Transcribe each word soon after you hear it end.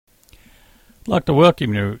I'd like to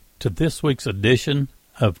welcome you to this week's edition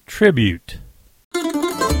of Tribute.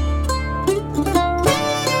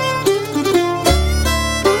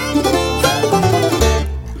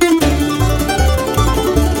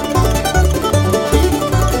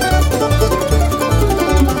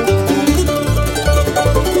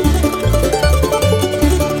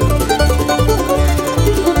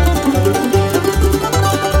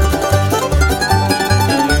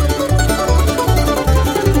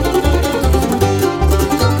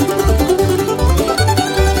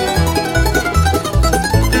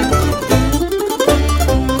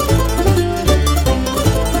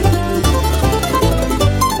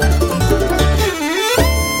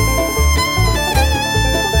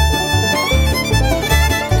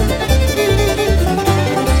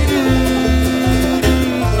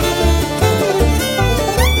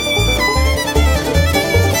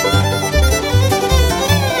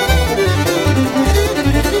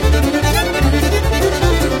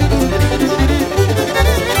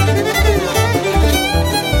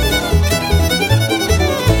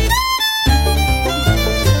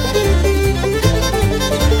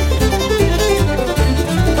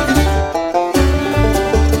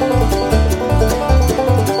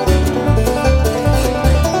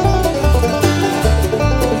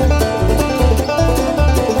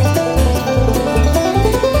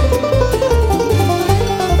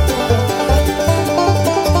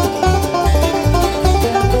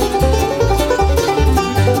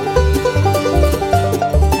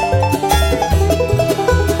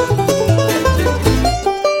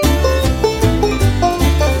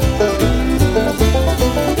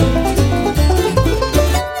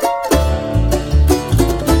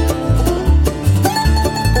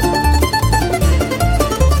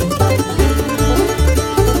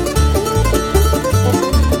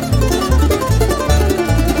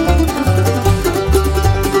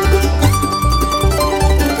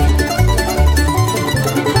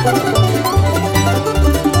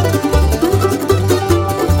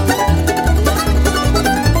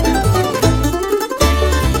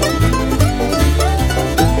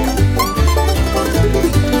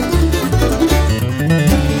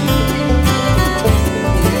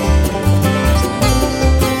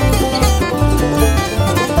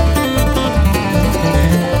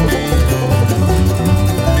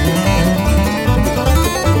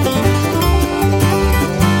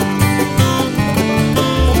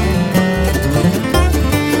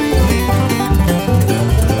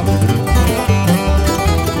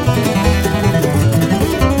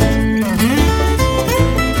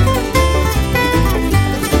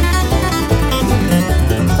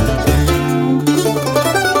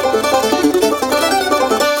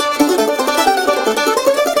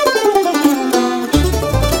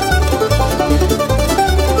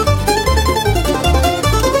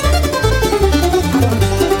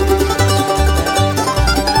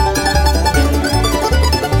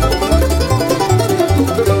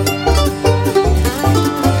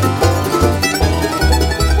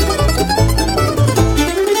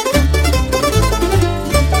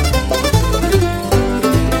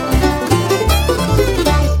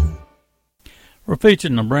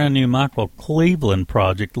 Featuring a brand new Michael Cleveland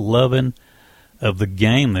project, Lovin of the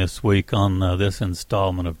Game, this week on this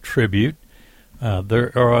installment of Tribute.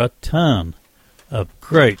 There are a ton of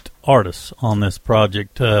great artists on this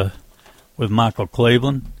project with Michael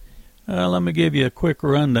Cleveland. Let me give you a quick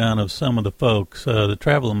rundown of some of the folks. The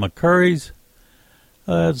Travelin McCourys.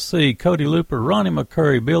 Let's see, Cody Looper, Ronnie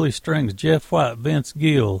McCoury, Billy Strings, Jeff White, Vince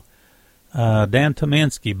Gill, Dan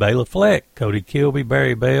Tominski, Béla Fleck, Cody Kilby,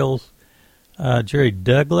 Barry Bales, Jerry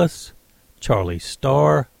Douglas, Charlie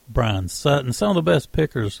Starr, Brian Sutton, some of the best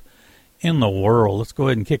pickers in the world. Let's go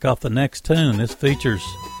ahead and kick off the next tune. This features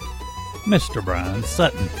Mr. Brian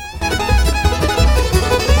Sutton.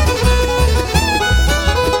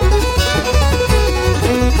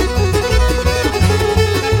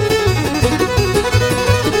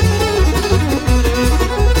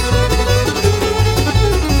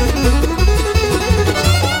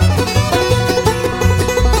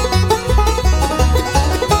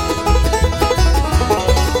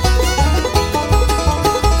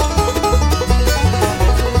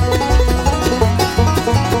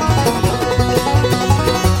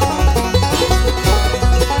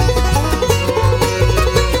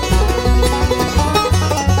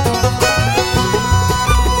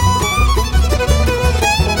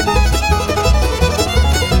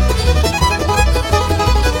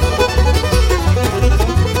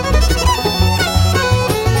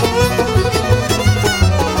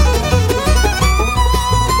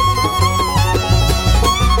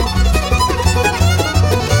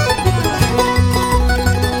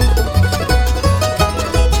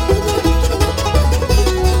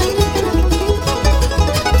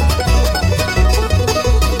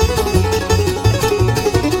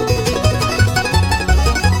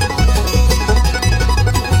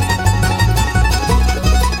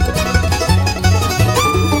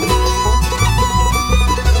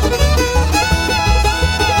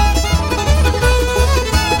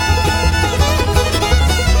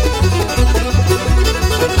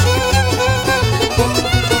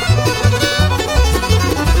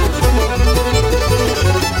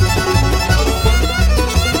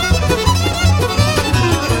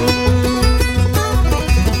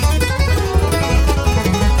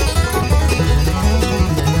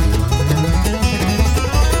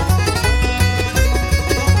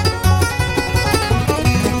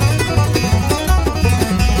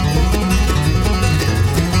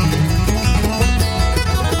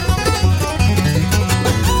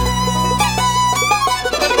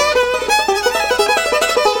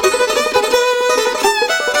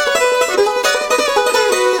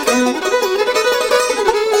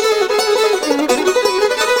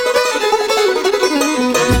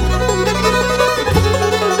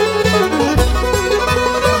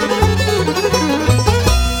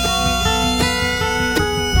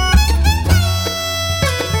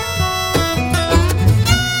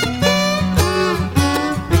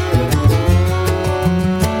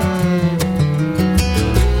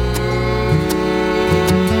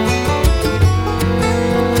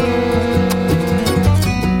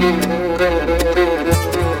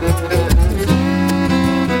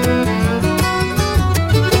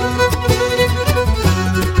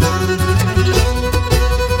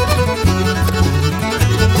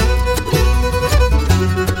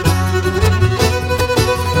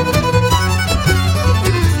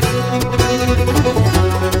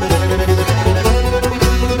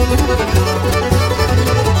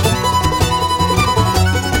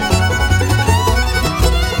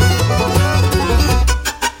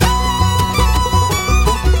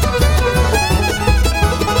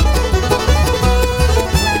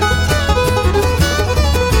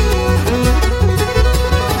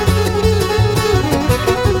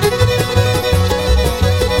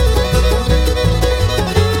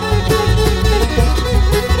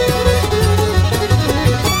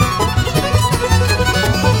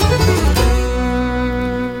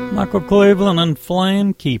 Michael Cleveland and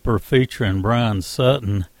Flamekeeper featuring Brian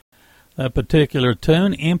Sutton. That particular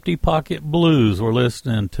tune, Empty Pocket Blues, we're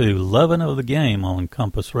listening to Lovin' of the Game on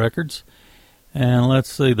Compass Records. And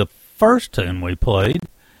let's see, the first tune we played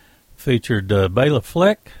featured Béla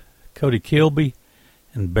Fleck, Cody Kilby,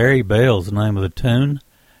 and Barry Bell's the name of the tune,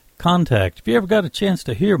 Contact. If you ever got a chance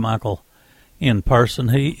to hear Michael in person,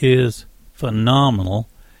 he is phenomenal.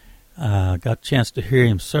 Got a chance to hear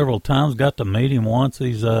him several times, got to meet him once.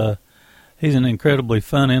 He's an incredibly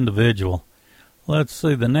fun individual. Let's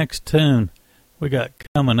see, the next tune we got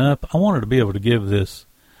coming up. I wanted to be able to give this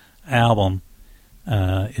album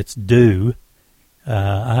its due.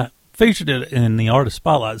 I featured it in the Artist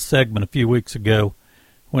Spotlight segment a few weeks ago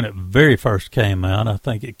when it very first came out. I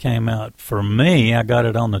think it came out, for me, I got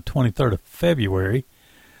it on the 23rd of February.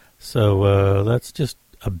 So that's just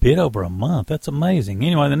a bit over a month. That's amazing.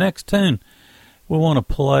 Anyway, the next tune we want to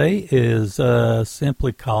play is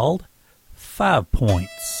simply called 5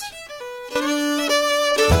 Points.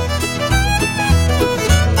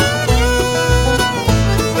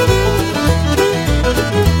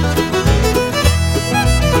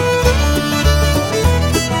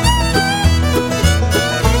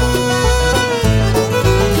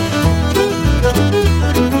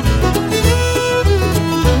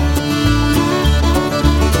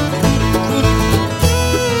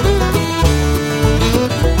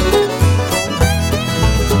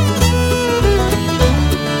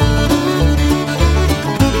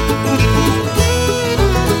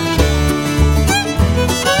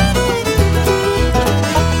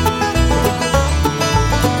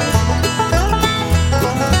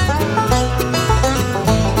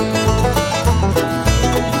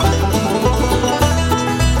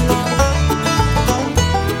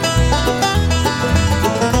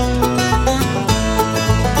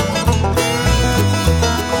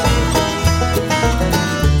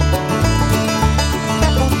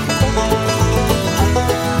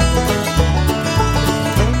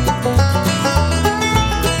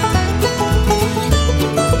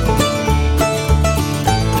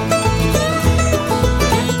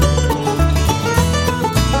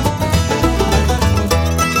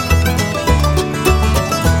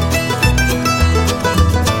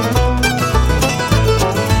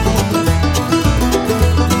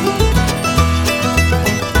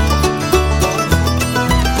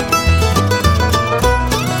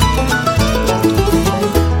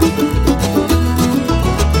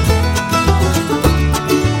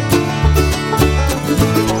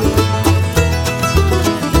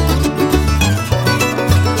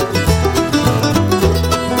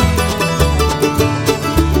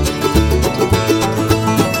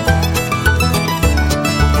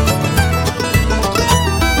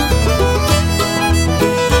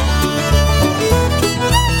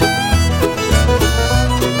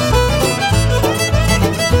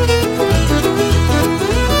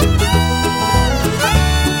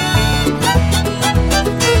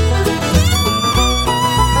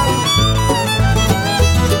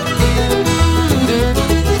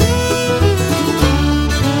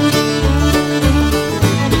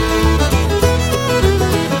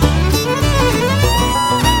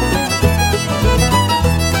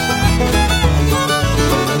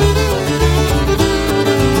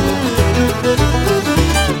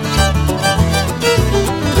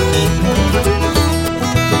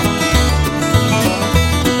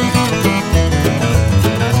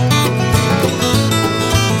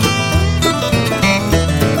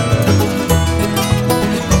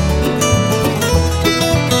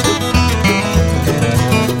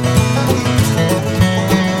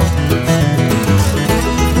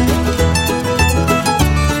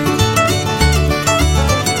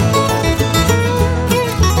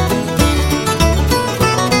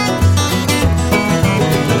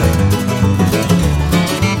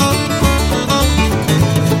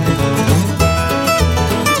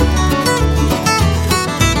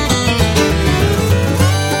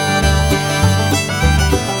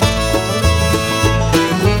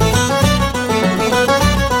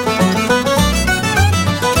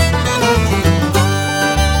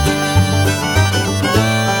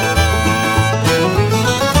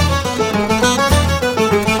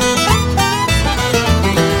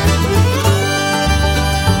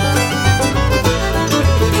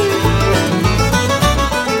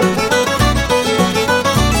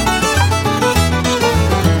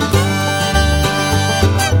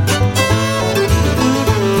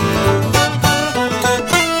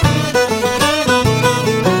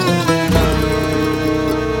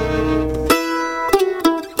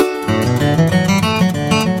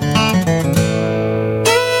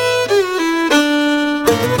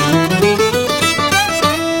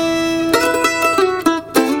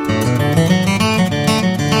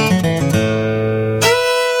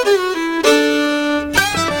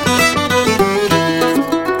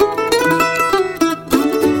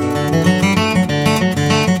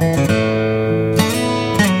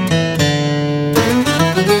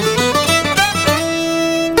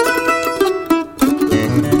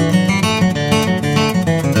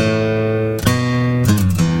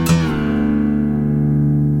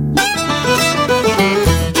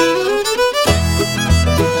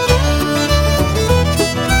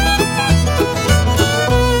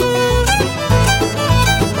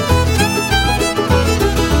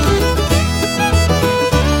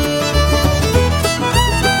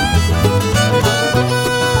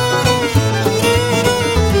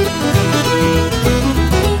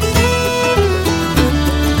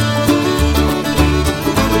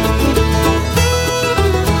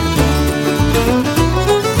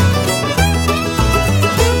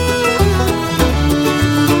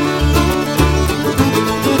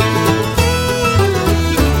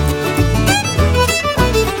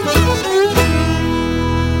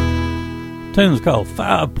 tune's called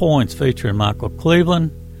 5 Points, featuring Michael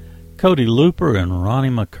Cleveland, Cody Looper, and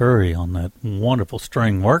Ronnie McCourys on that wonderful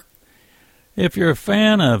string work. If you're a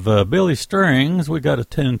fan of Billy Strings, we got a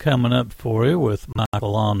tune coming up for you with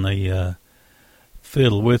Michael on the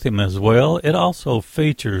fiddle with him as well. It also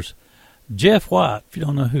features Jeff White. If you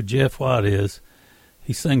don't know who Jeff White is,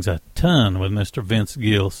 he sings a ton with Mr. Vince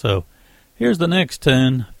Gill. So here's the next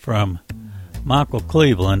tune from Michael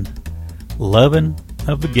Cleveland, Lovin'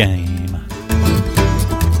 of the Game.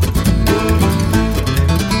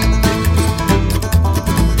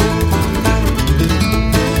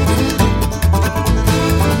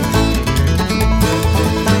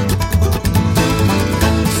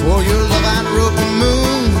 For your love I'd rope the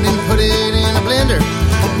moon and put it in a blender,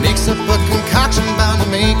 mix up a concoction bound to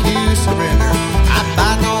make you surrender. I'd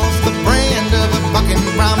bite off the brand of a bucking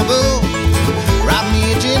Brahma bull, rob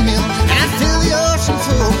me a gin mill and I'd fill the ocean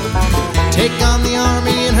full. Take on the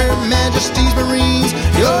Army and Her Majesty's Marines.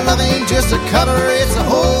 Your love ain't just a cover, it's a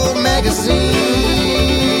whole magazine.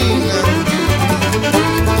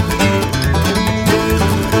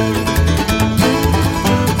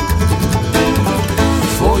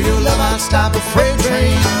 For your love I'd stop a freight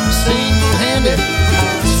train single-handed,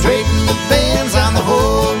 straighten the bands on the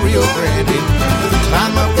whole Rio Grande,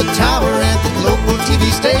 climb up the tower at the local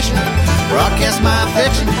TV station, broadcast my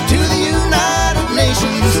affection to the United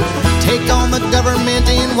Nations. Take on the government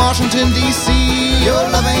in Washington, D.C. Your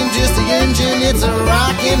love ain't just the engine, it's a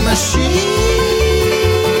rocking machine.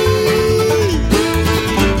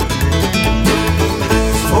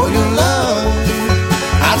 For your love,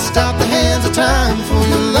 I'd stop the hands of time. For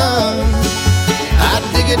your love, I'd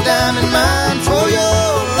dig a diamond mine. For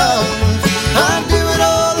your love, I'd do it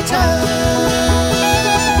all the time.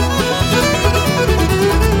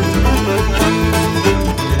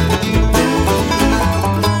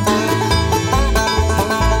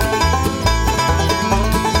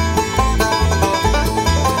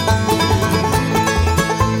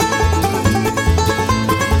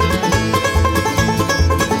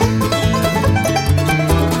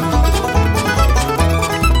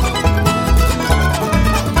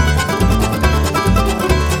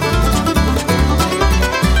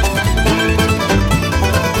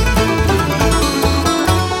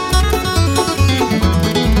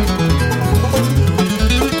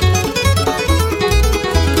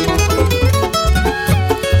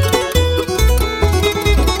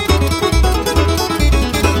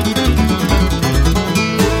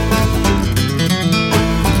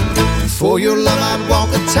 For your love I'd walk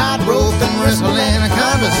a tightrope and wrestle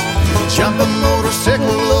anacondas, jump a motorcycle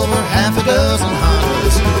over half a dozen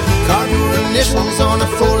Hondas, carve your initials on a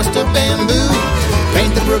forest of bamboo,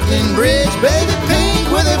 paint the Brooklyn Bridge, baby, pink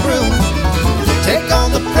with a broom. Take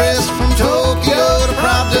on the press from Tokyo to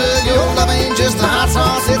Pravda. Your love ain't just a hot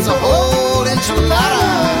sauce, it's a whole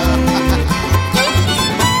enchilada.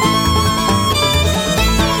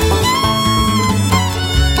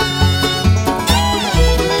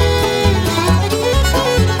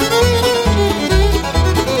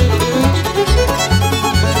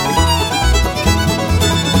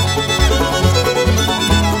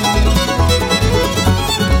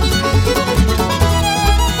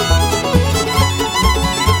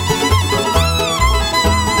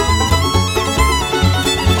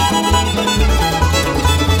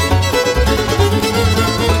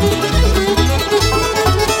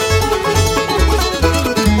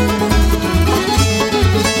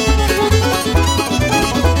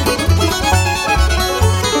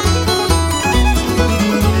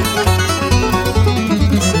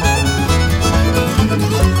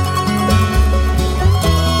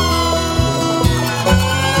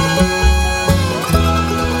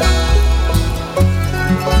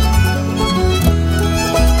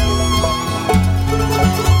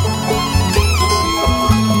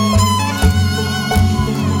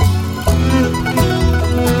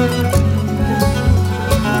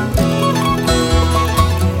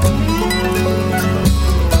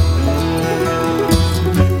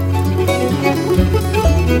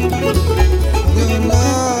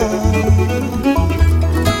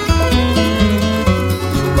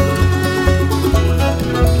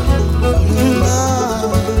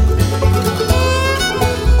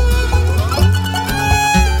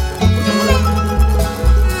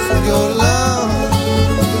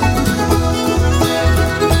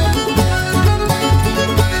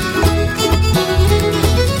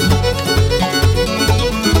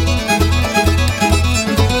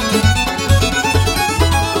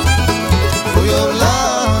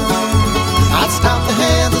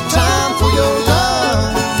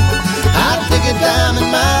 diamond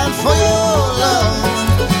mine for your love.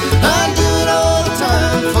 I'd do it all the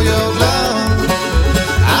time for your love.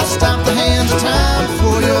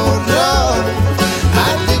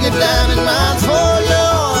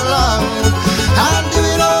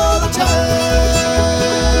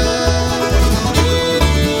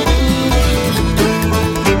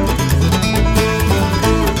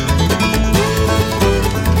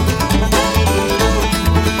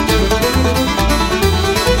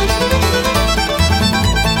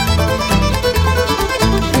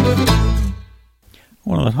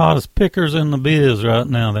 hottest pickers in the biz right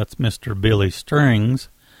now. That's Mr. Billy Strings,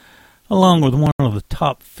 along with one of the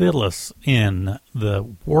top fiddlists in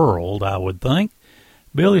the world, I would think.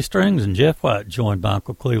 Billy Strings and Jeff White joined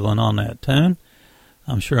Michael Cleveland on that tune,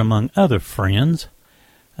 I'm sure among other friends,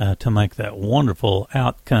 to make that wonderful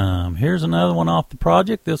outcome. Here's another one off the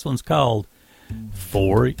project. This one's called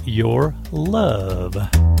For Your Love.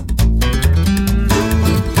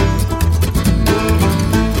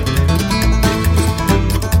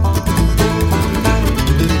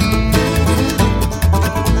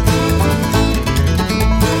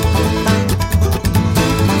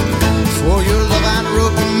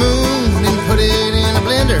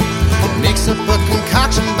 Mix up a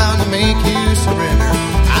concoction bound to make you surrender.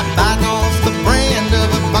 I bite off the brand of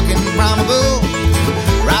a bucking Brahma bull.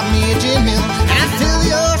 Rob me a gin mill and I fill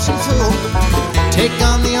the ocean full. Take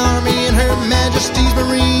on the army and her majesty's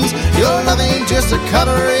marines. Your love ain't just a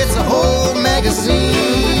cover, it's a whole magazine.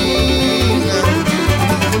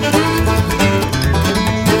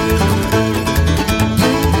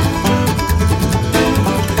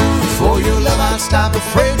 For your love I'd stop a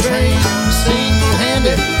freight train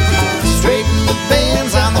single-handed. Straighten the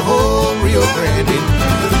bands on the whole Rio Grande.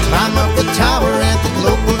 Climb up the tower at the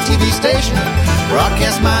local TV station.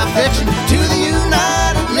 Broadcast my affection to the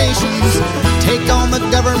United Nations. Take on the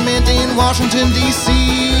government in Washington,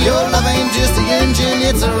 D.C. Your love ain't just the engine,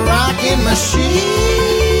 it's a rocking machine.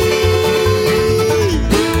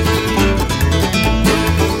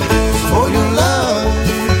 For your love,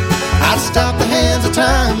 I'd stop the hands of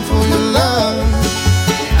time. For your love,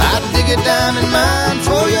 I'd dig a diamond mine.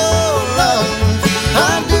 For your love,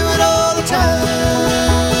 I do it all the time.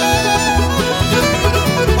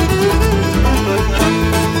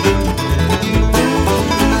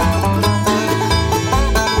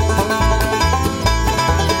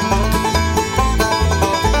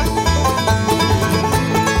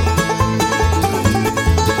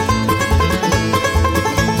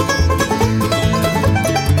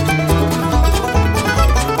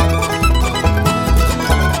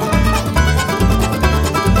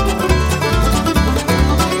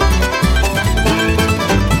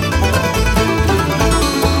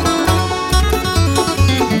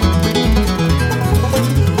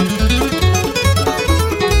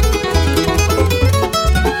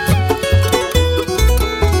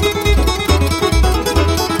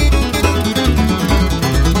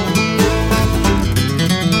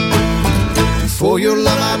 For your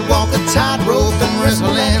love I'd walk a tightrope and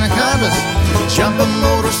wrestle anacondas. Jump a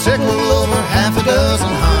motorcycle over half a dozen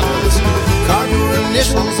Hondas. Carve your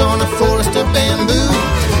initials on a forest of bamboo.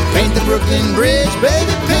 Paint the Brooklyn Bridge,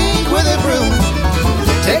 baby, pink with a broom.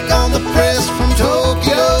 Take on the press from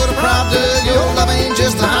Tokyo to Pravda. Your love ain't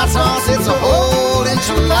just a hot sauce, it's a whole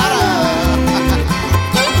enchilada.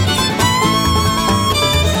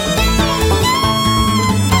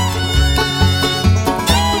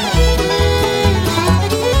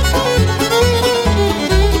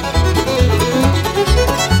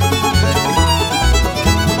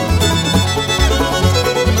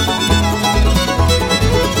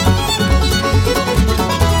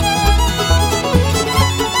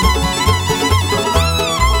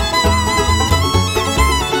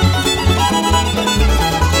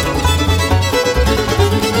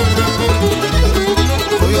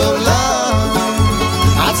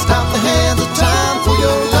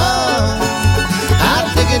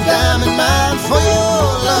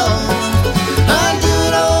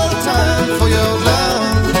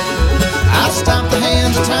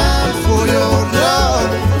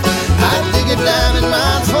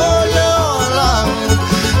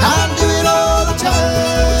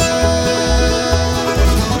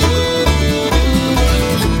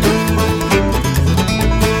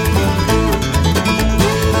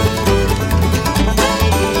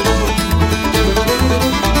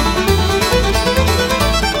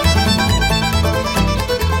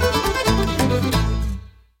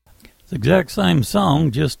 Exact same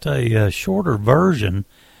song, just a shorter version.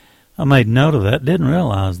 I made note of that. Didn't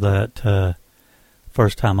realize that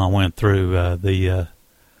first time I went through the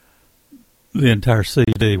entire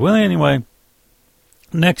CD. Well, anyway,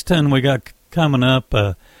 next tune we got coming up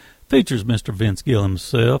features Mr. Vince Gill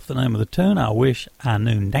himself. The name of the tune, I Wish I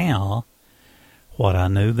Knew Now What I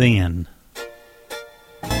Knew Then.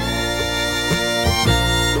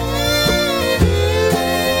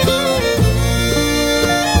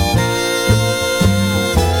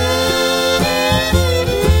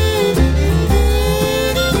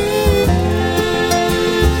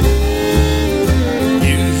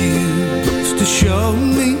 Show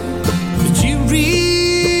me that you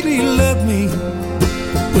really love me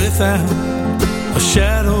without a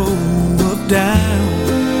shadow of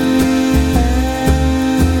doubt.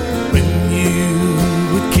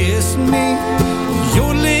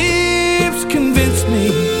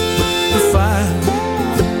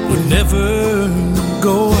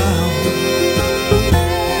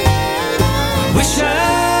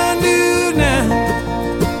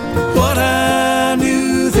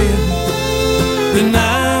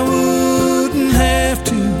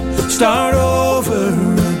 start over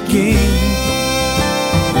again.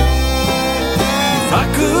 If I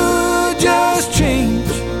could just change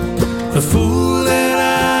the fool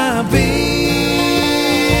that I've been,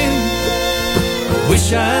 I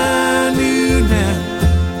wish I knew now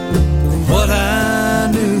what I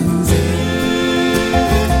knew then.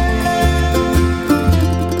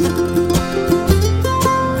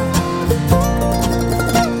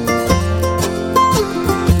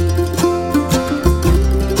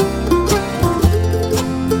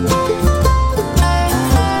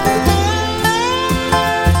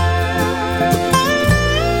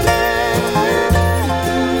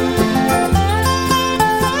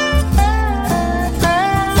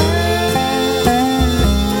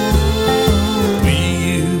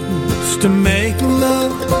 To make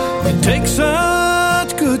love and take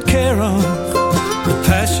such good care of the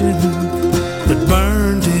passion that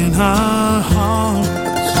burned in our hearts.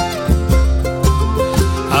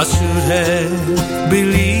 I should have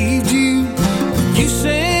believed you when you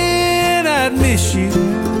said I'd miss you,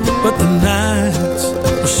 but the nights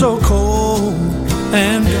were so cold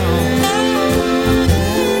and gone.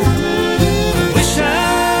 I wish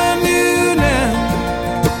I knew now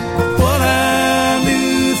what I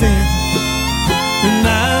knew then, and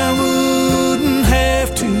I wouldn't have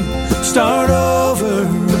to start over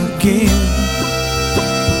again.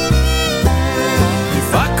 If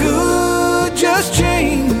I could just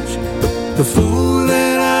change the fool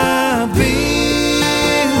that I've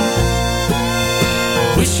been,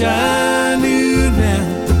 I wish I knew now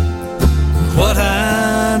what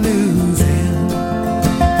I knew then.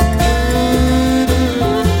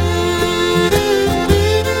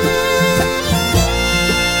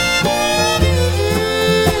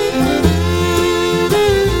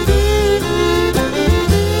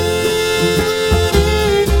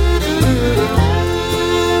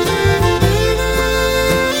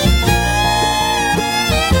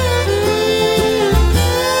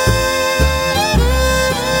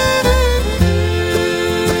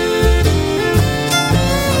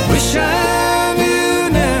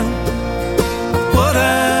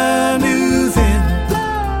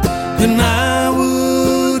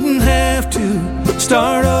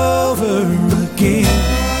 Start over again.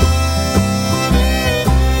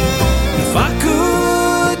 If I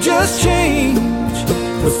could just change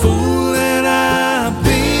the fool that I've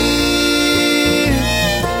been,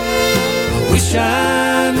 I wish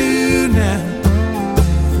I knew now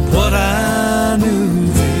what I knew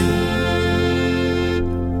then.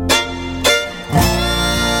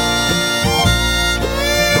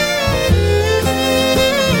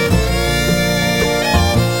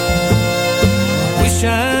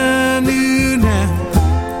 I knew now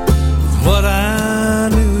what I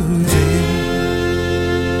knew then.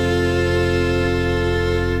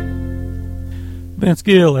 Vince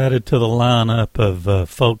Gill added to the lineup of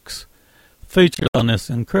folks featured on this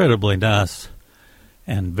incredibly nice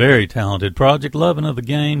and very talented project, Lovin' of the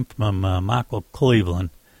Game, from Michael Cleveland.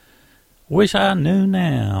 Wish I knew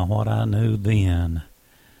now what I knew then.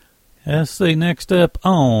 Let's see, next up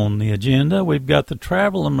on the agenda, we've got the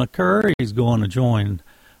Travelin McCourys going to join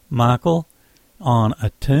Michael on a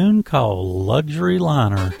tune called Luxury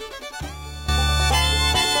Liner.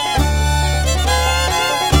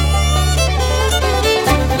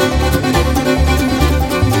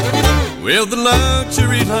 Well, the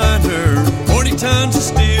luxury liner, 40 tons of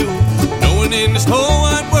steel. No one in this whole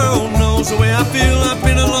wide world knows the way I feel. I've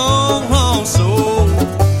been a long, long soul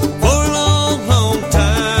for a long, long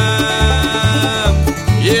time.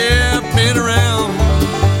 Yeah, I've been around.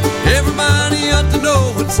 Everybody ought to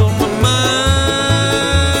know what's on my mind.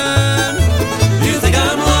 You think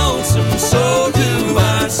I'm lonesome, so do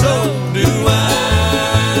I, so do I.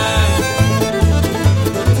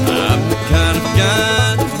 I'm the kind of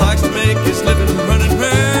guy that likes to make his living running round.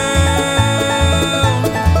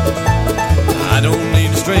 I don't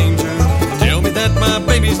need a stranger to tell me that my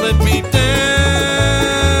baby's let me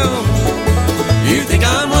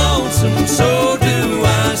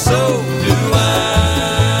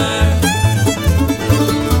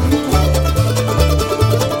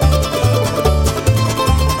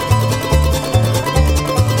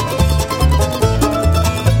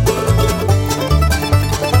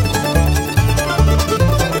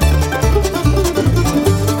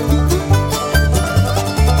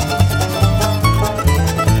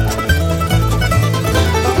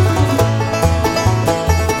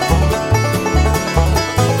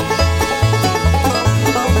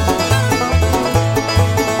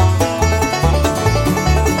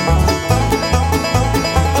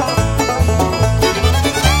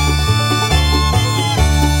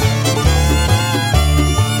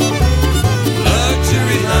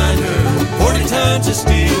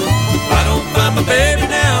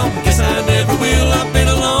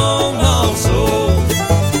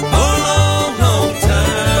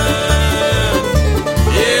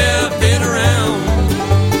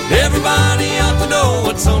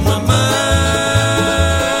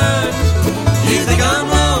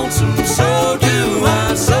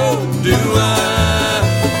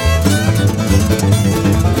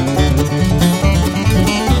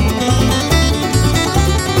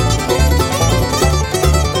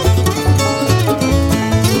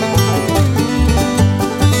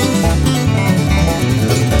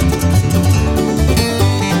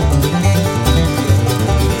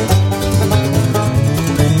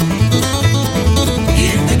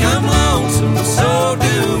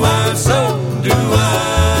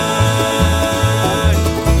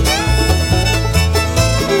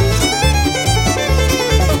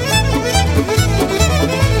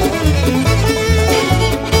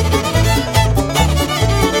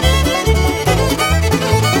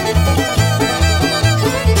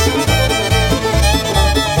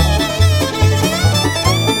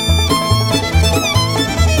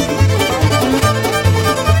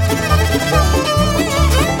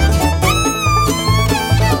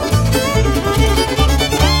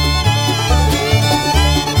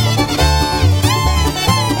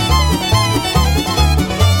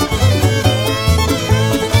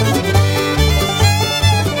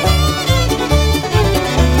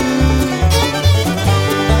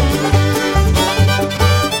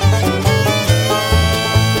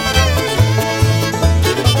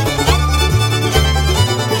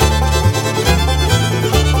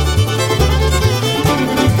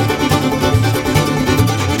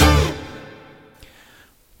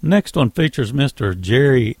next one features Mr.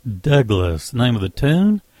 Jerry Douglas. The name of the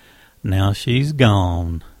tune, Now She's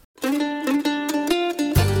Gone.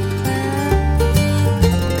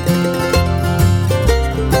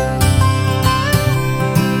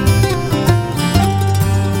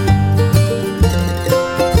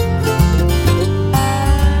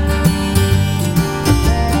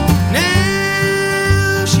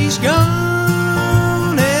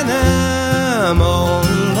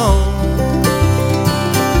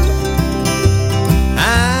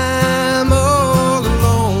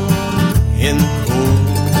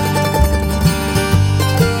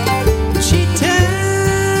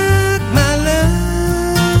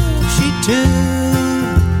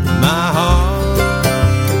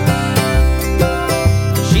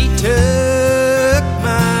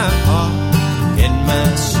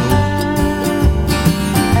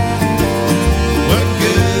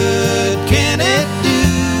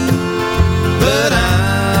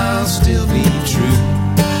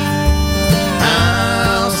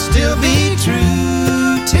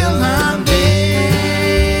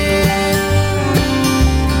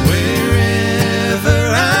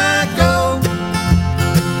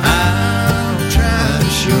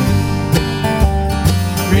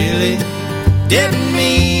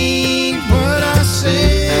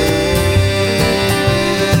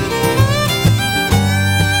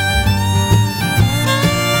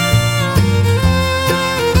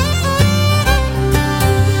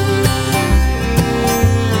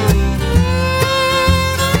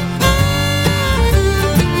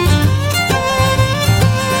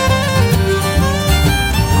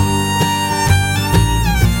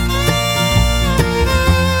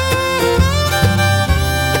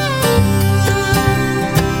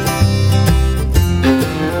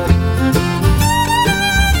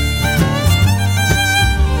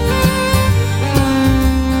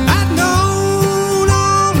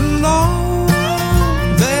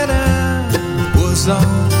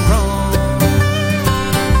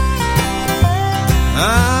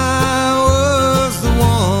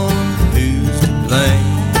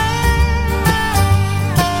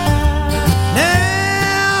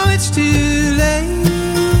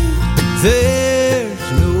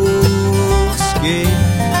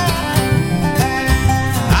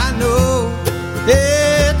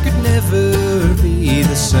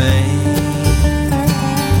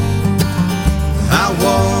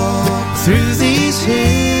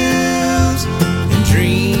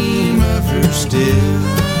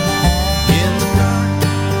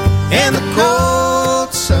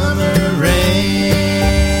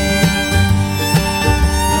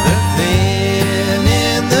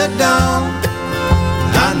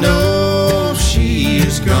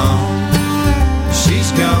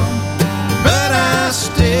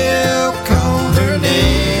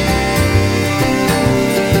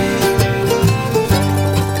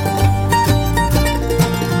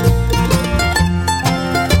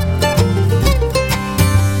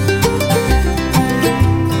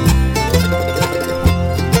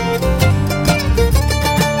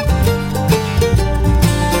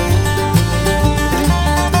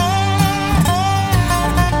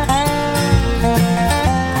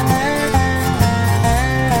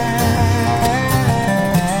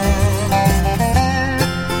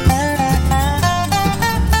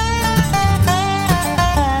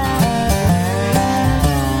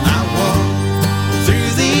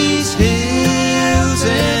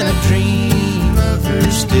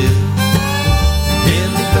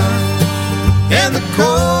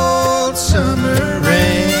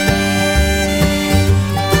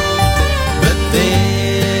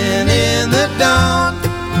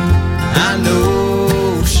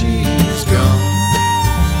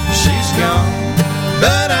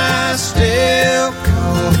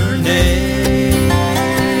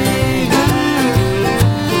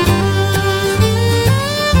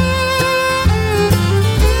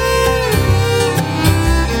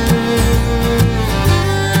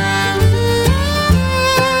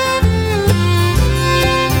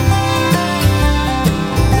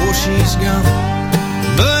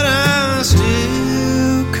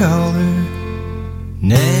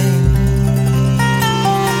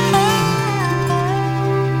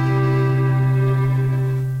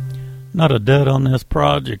 Not a dud on this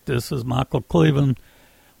project. This is Michael Cleveland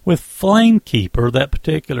with Flamekeeper. That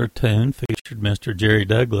particular tune featured Mr. Jerry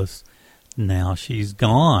Douglas. Now She's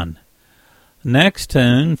Gone. Next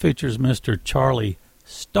tune features Mr. Charlie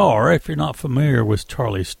Starr. If you're not familiar with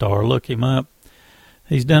Charlie Starr, look him up.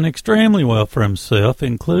 He's done extremely well for himself,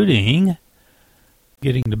 including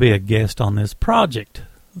getting to be a guest on this project.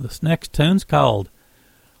 This next tune's called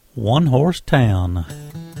One Horse Town.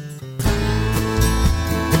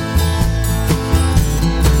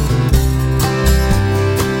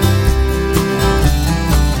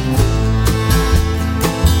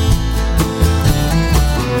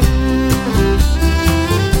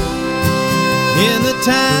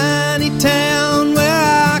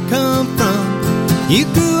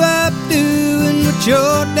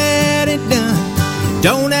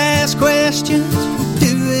 Don't ask questions,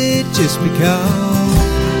 do it just because.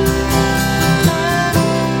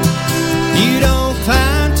 You don't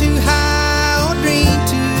climb too high or dream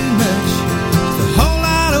too much. It's a whole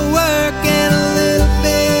lot of work and a little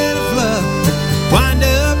bit of luck. Wind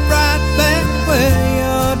up right back where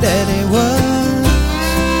your daddy was.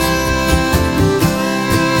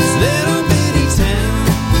 This little bitty town,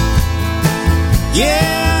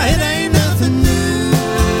 yeah, it ain't nothing new.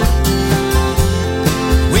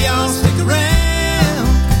 We all stick around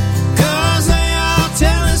 'cause they all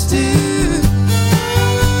tell us to.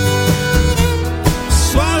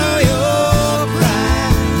 Swallow your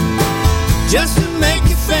pride just to make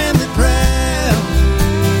your family proud.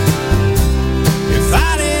 If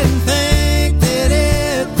I didn't think that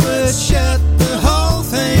it would shut the whole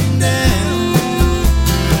thing down,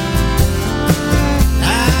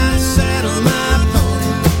 I'd saddle my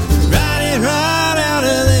pony, ride it right out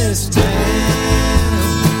of this town.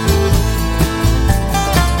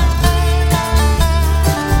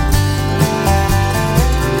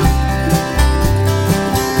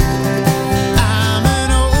 I'm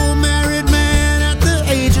an old married man at the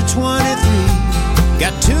age of 23.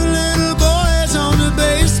 Got two little boys on the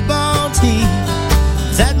baseball team.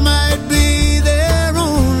 That might be their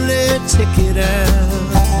only ticket out.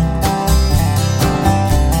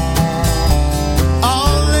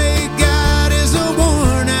 All they got is a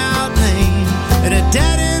worn out name and a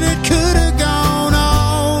daddy that could have gone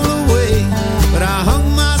all the way. But I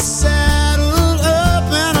hung my saddle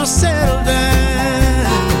up and I settled down.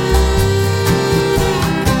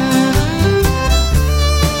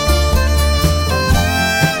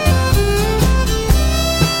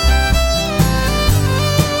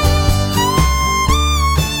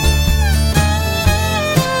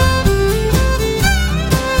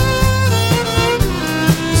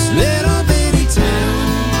 This little bitty town,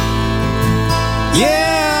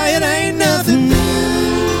 yeah, it ain't nothing new.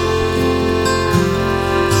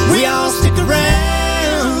 We all stick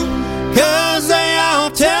around 'cause they all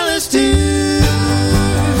tell us to.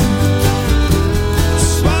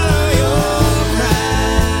 Swallow your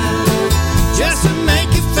pride just to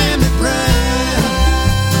make your family proud.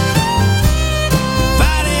 If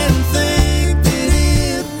I didn't think that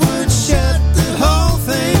it would shut the whole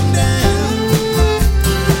thing down,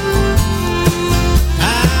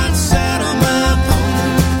 I'd saddle my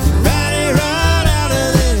pony, ride it right out of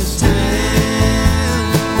this town.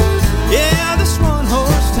 Yeah, this one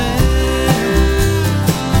horse town.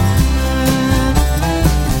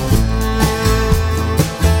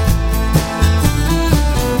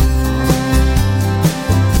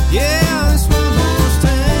 Yeah, this one horse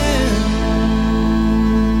town.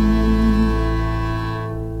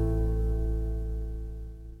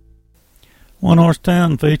 One Horse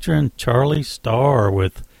Town featuring Charlie Starr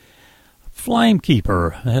with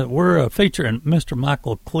Flamekeeper. We're featuring Mr.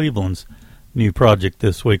 Michael Cleveland's new project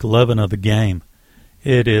this week, "Lovin' of the Game."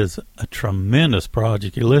 It is a tremendous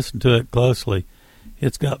project. You listen to it closely.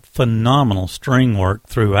 It's got phenomenal string work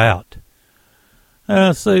throughout.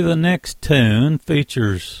 See, the next tune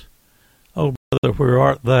features "Oh Brother, Where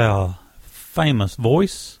Art Thou?" famous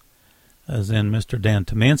voice, as in Mr. Dan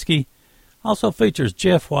Tominski. Also features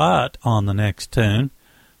Jeff White on the next tune.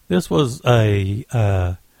 This was an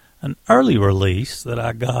early release that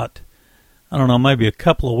I got, I don't know, maybe a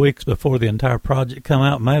couple of weeks before the entire project come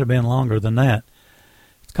out. It might have been longer than that.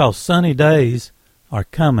 It's called "Sunny Days Are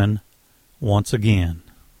Coming Once Again."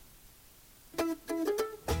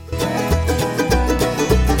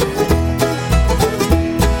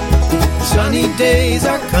 Sunny days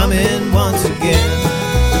are coming once again.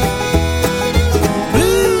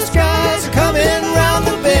 Blue skies are coming round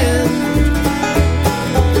the bend.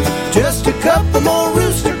 Just a couple more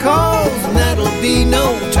rooster calls and that'll be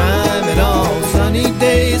no time at all. Sunny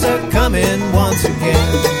days are coming once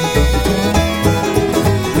again.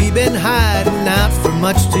 We've been hiding out for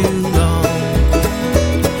much too long.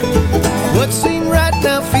 What seemed right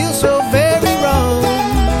now feels so very wrong.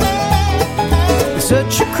 It's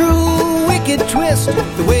such a cruel, wicked twist,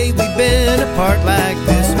 the way we've been apart like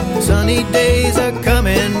this. Sunny days are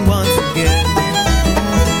coming once again.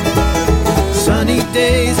 Sunny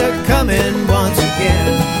days are coming once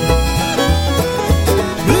again.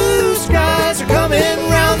 Blue skies are coming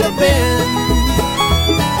round the bend.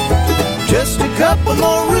 Just a couple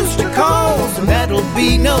more rooster calls and that'll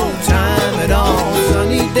be no time at all.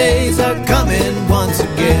 Sunny days are coming once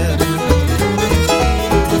again.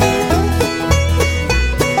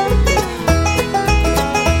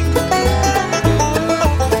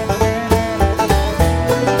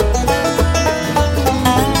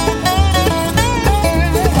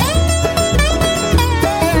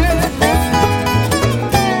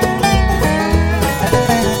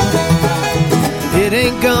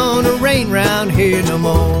 around here no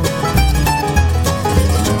more.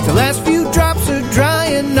 The last few drops are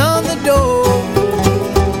drying on the door.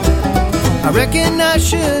 I reckon I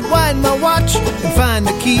should wind my watch and find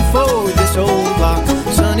the key for this old lock.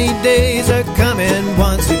 Sunny days are coming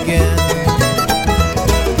once again.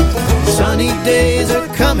 Sunny days are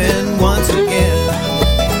coming once again.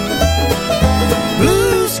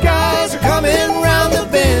 Blue skies are coming round the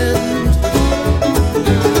bend.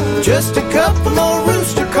 Just a couple more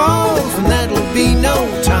rooster calls and that'll be no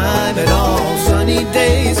time at all. Sunny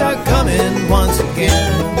days are coming once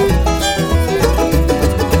again.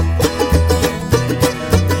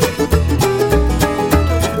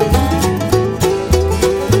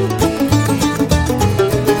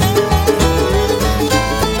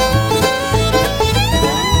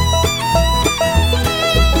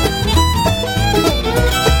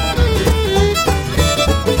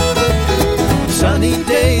 Sunny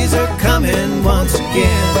days are coming once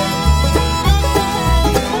again.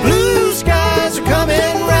 Blue skies are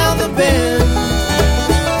coming round the bend.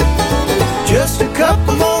 Just a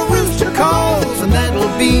couple more rooster calls and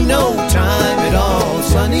that'll be no time at all.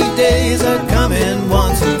 Sunny days are coming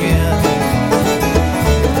once again.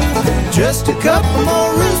 Just a couple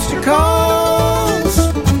more rooster calls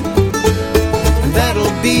and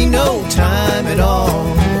that'll be no time at all.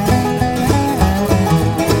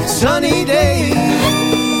 Sunny days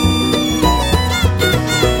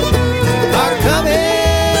are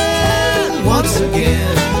coming once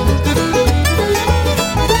again.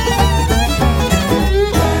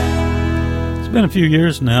 It's been a few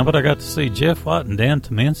years now, but I got to see Jeff White and Dan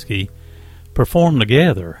Tominski perform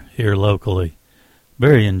together here locally.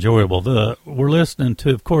 Very enjoyable. We're listening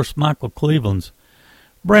to, of course, Michael Cleveland's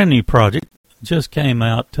brand new project. Just came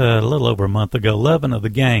out a little over a month ago, Lovin' of the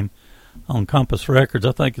Game, on Compass Records.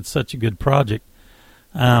 I think it's such a good project.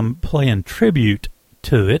 I'm playing tribute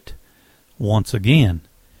to it once again.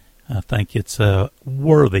 I think it's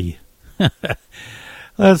worthy.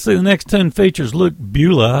 Let's see, the next tune features Luke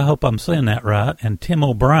Beulah, I hope I'm saying that right, and Tim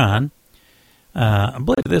O'Brien. I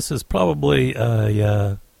believe this is probably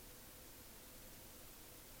a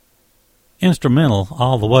instrumental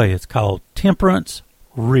all the way. It's called Temperance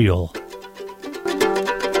Real.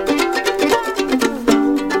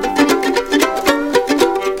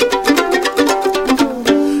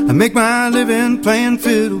 I make my living playing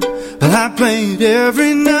fiddle, but I play it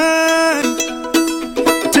every night.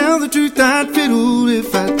 To tell the truth, I'd fiddle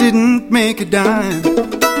if I didn't make a dime.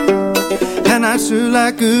 And I sure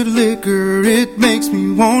like good liquor, it makes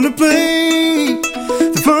me want to play.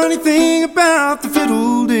 The funny thing about the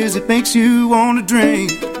fiddle is it makes you want to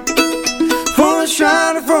drink. For a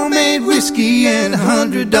shot of homemade whiskey and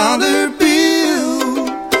 $100 bill,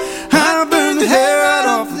 I'll burn the hair right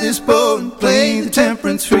off of this boat and play the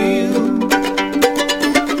temperance reel.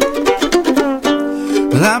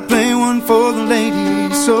 Well, I play one for the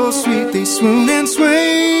ladies, so sweet they swoon and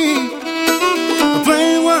sway. I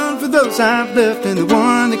play one for those I've left and the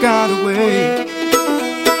one that got away.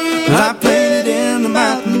 Well, I played it in the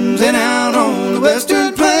mountains and out on the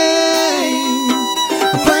western plains.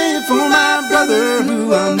 I played it for my brother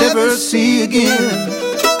who I'll never see again.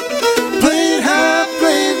 Played high,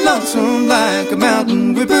 played lonesome like a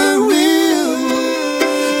mountain whippoorwill.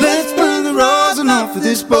 Let's burn the rosin off of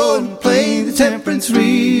this boat and play the temperance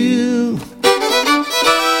reel.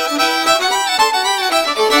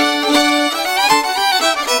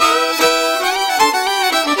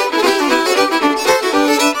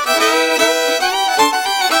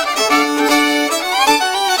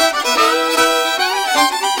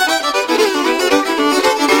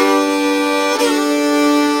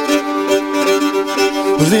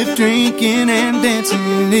 Well, if drinking and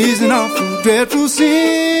dancing is an awful dreadful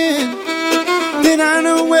sin, then I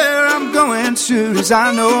know where I'm going, sure as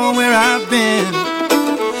I know where I've been.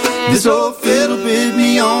 This old fiddle bit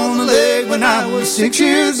me on the leg when I was 6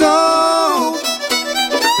 years old.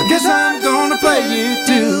 I guess I'm gonna play it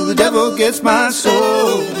till the devil gets my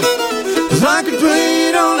soul. 'Cause I could play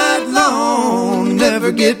it all night long,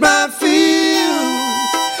 never get my fill.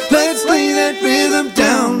 Let's lay that rhythm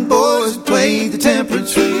down, boys, and play the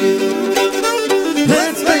temperance reel.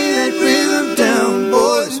 Let's lay that rhythm down,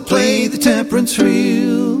 boys, and play the temperance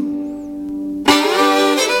reel.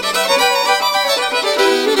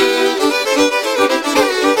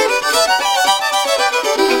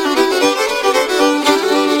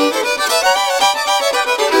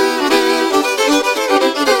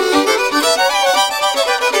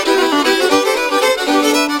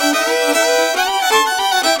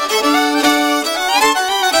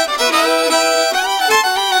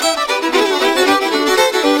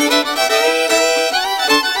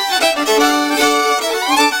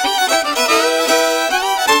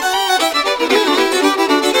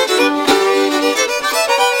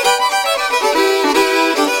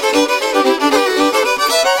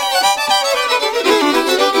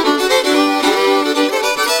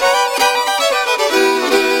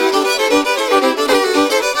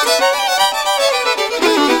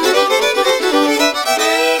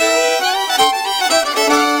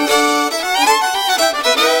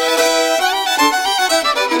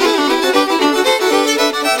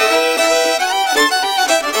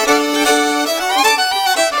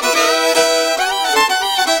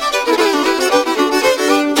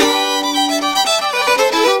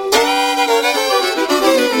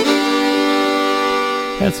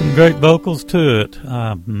 Had some great vocals to it.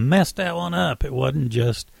 I messed that one up. It wasn't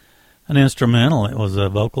just an instrumental. It was a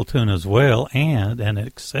vocal tune as well, and an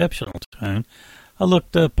exceptional tune. I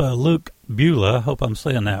looked up Luke Beulah. I hope I'm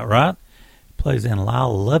saying that right. Plays in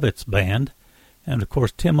Lyle Lovett's band. And, of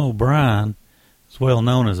course, Tim O'Brien is well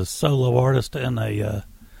known as a solo artist and a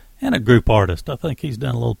group artist. I think he's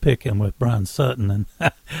done a little picking with Brian Sutton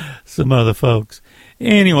and some other folks.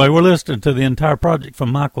 Anyway, we're listening to the entire project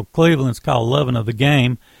from Michael Cleveland. It's called Lovin' of the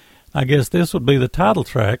Game. I guess this would be the title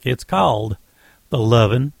track. It's called The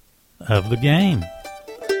Lovin' of the Game.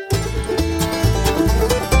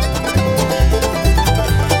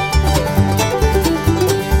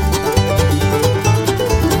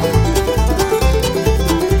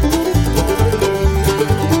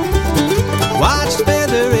 Watch the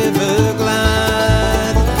feather river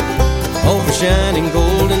glide over shining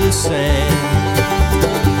golden sand.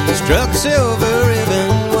 Struck a silver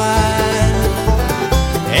ribbon wide,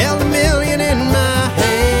 held $1 million in my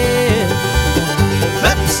hand.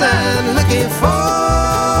 Left beside looking for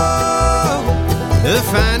the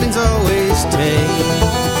findings always take,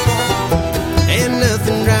 and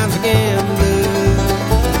nothing drives a gambler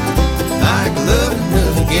like loving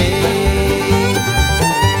of the game.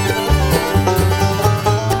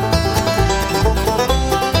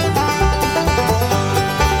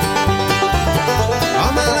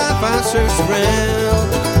 All my life I searched around,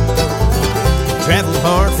 traveled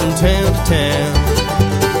hard from town to town,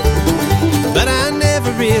 but I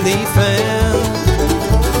never really found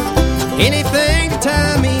anything to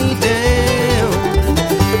tie me down.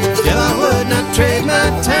 Still I would not trade my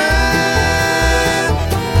time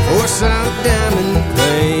for a solid diamond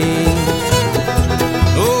ring.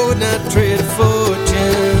 Oh, would not trade a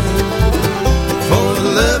fortune for the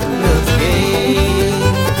loving of the game.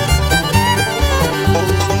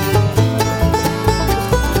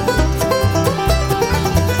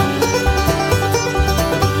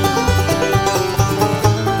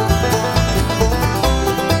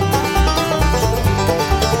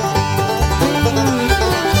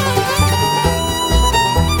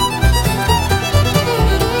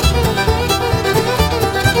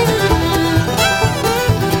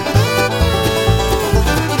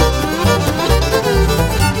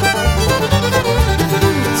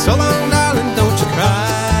 So long, darling, don't you cry.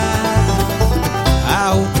 I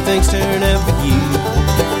hope things turn out for you.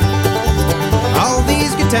 All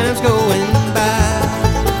these good times going by,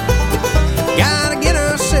 gotta get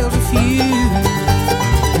ourselves a few.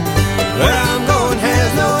 Where I'm going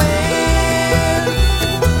has no end,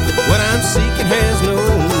 what I'm seeking has no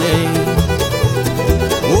name.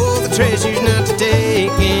 Oh, the treasure's not to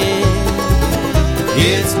take in,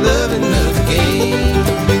 it's loving of the game.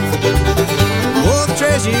 Oh, the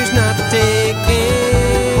treasure's not to take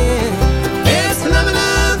in, it's loving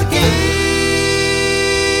of the game.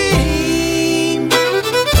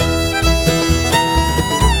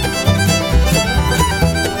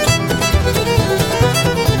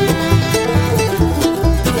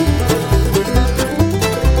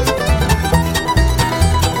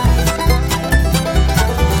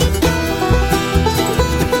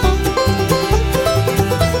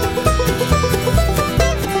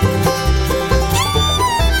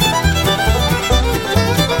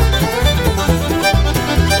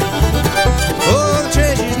 Oh, the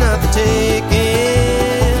treasure's not to take in,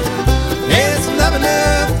 it's loving of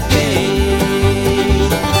the game.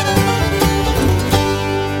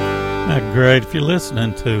 Great. If you're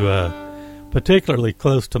listening to particularly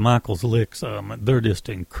close to Michael's licks, they're just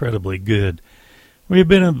incredibly good. We've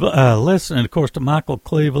been listening, of course, to Michael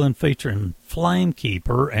Cleveland featuring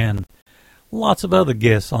Flamekeeper and lots of other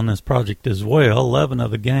guests on this project as well. Lovin'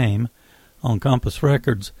 of the Game on Compass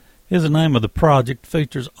Records is the name of the project.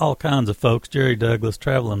 Features all kinds of folks: Jerry Douglas,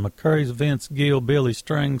 Travelin, McCourys, Vince Gill, Billy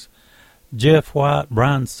Strings, Jeff White,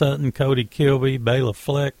 Brian Sutton, Cody Kilby, Béla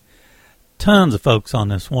Fleck. Tons of folks on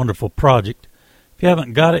this wonderful project. If you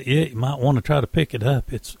haven't got it yet, you might want to try to pick it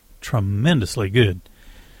up. It's tremendously good.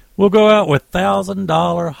 We'll go out with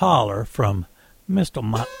 $1,000 Holler from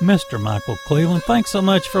Mr. Michael Cleveland. Thanks so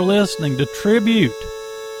much for listening to Tribute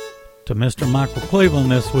to Mr. Michael Cleveland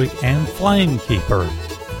this week and Flamekeeper.